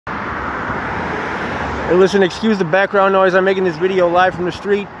Hey, listen, excuse the background noise. I'm making this video live from the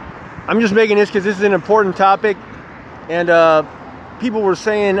street. I'm just making this because this is an important topic. And people were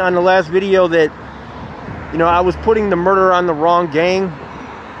saying on the last video that, you know, I was putting the murder on the wrong gang.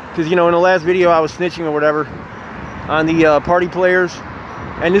 Because, you know, in the last video I was snitching or whatever on the party players.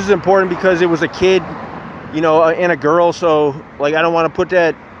 And this is important because it was a kid, you know, and a girl. So, like, I don't want to put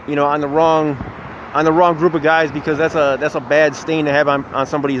that, you know, on the wrong group of guys, because that's a bad stain to have on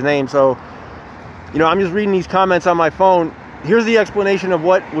somebody's name. So, you know, I'm just reading these comments on my phone. Here's the explanation of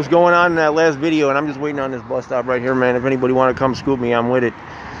what was going on in that last video, and I'm just waiting on this bus stop right here, man. If anybody want to come scoop me, I'm with it.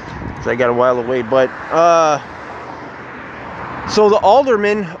 So I got a while to wait. But so the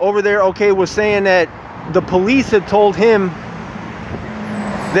alderman over there, okay, was saying that the police had told him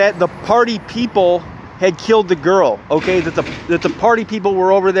that the party people had killed the girl. Okay, that the party people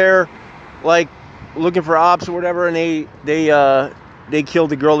were over there, like, looking for ops or whatever, and they killed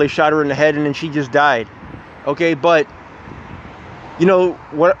the girl. They shot her in the head, and then she just died. Okay, but you know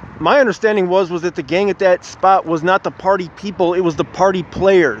what my understanding was that the gang at that spot was not the party people, it was the party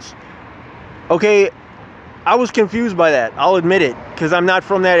players. Okay, I was confused by that, I'll admit it, because I'm not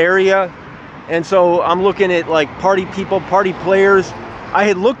from that area. And so I'm looking at, like, party people, party players. I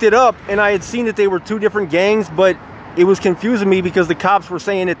had looked it up and I had seen that they were two different gangs, but it was confusing me because the cops were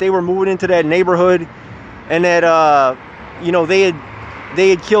saying that they were moving into that neighborhood and that you know, they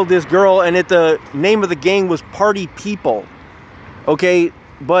had killed this girl, and that the name of the gang was Party People. Okay,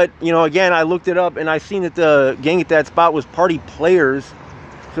 but, you know, again, I looked it up and I seen that the gang at that spot was Party Players.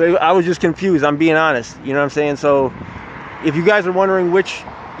 So I was just confused, I'm being honest, you know what I'm saying? So if you guys are wondering which,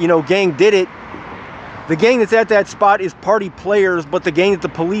 you know, gang did it, the gang that's at that spot is Party Players, but the gang that the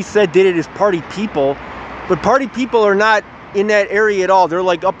police said did it is Party People. But Party People are not in that area at all. They're,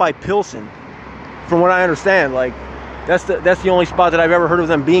 like, up by Pilsen, from what I understand. Like, that's the only spot that I've ever heard of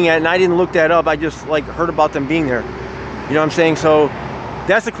them being at, and I didn't look that up. I just, like, heard about them being there. You know what I'm saying? So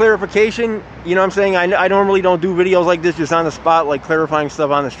that's the clarification. You know what I'm saying? I normally don't do videos like this just on the spot, like clarifying stuff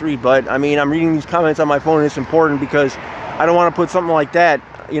on the street. But, I mean, I'm reading these comments on my phone, and it's important because I don't want to put something like that,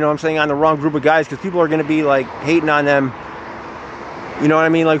 you know what I'm saying, on the wrong group of guys, because people are going to be, like, hating on them. You know what I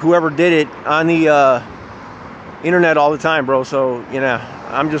mean? Like, whoever did it on the internet all the time, bro. So, you know,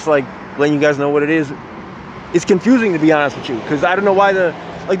 I'm just, like, letting you guys know what it is. It's confusing, to be honest with you, because I don't know why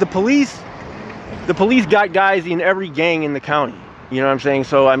the police got guys in every gang in the county. You know what I'm saying?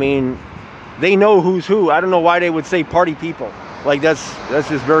 So, I mean, they know who's who. I don't know why they would say Party People. Like, that's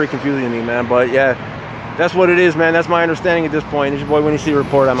just very confusing to me, man. But yeah, that's what it is, man. That's my understanding at this point. It's your boy Winnie C.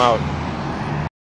 Report. I'm out.